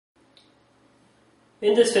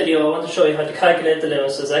In this video I want to show you how to calculate the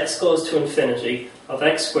limits as x goes to infinity of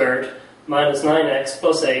x squared minus 9x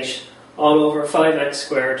plus 8 all over 5x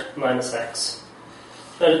squared minus x.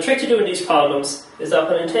 Now the trick to doing these problems is that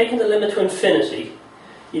when I'm taking the limit to infinity,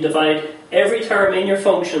 you divide every term in your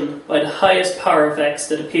function by the highest power of x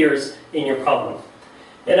that appears in your problem.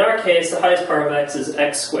 In our case, the highest power of x is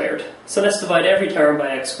x squared. So let's divide every term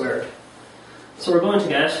by x squared. So we're going to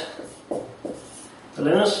get the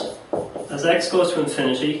limit as x goes to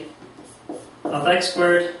infinity of x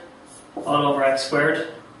squared all over x squared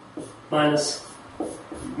minus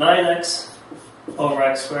 9x over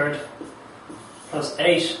x squared plus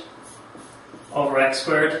 8 over x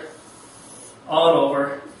squared all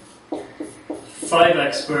over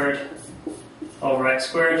 5x squared over x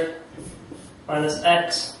squared minus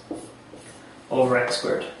x over x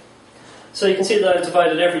squared. So you can see that I've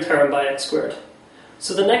divided every term by x squared.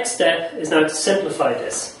 So the next step is now to simplify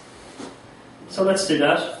this. So let's do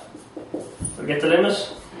that. We'll get the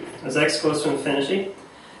limit as x goes to infinity.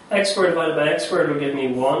 X squared divided by x squared will give me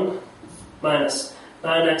 1 minus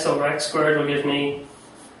 9x over x squared will give me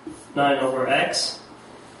 9 over x.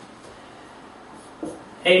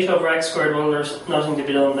 8 over x squared, well, there's nothing to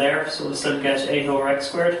be done there, so we'll still get 8 over x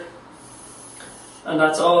squared. And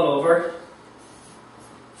that's all over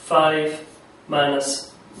 5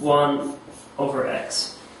 minus 1 over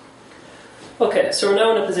x. Okay, so we're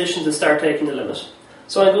now in a position to start taking the limit.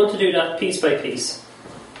 So I'm going to do that piece by piece.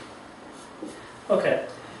 Okay,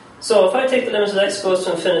 so if I take the limit as x goes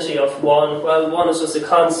to infinity of 1, well, 1 is just a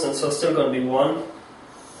constant, so it's still going to be 1.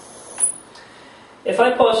 If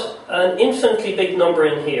I put an infinitely big number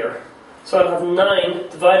in here, so I'll have 9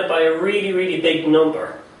 divided by a really, really big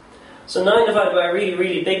number. So 9 divided by a really,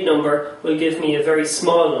 really big number will give me a very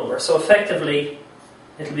small number. So effectively,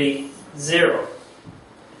 it'll be 0.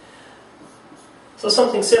 So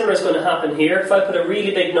something similar is going to happen here. If I put a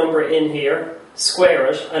really big number in here,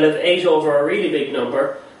 square it, I'll have 8 over a really big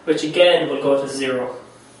number, which again will go to 0.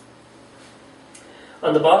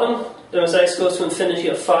 On the bottom, limit x goes to infinity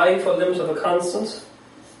of 5, or limit of a constant,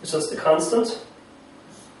 it's just a constant,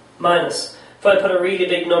 minus. If I put a really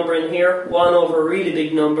big number in here, 1 over a really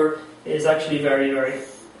big number is actually very, very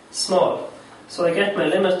small. So I get my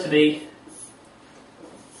limit to be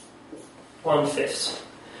 1/5.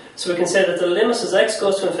 So we can say that the limit as x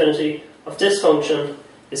goes to infinity of this function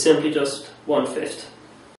is simply just 1/5.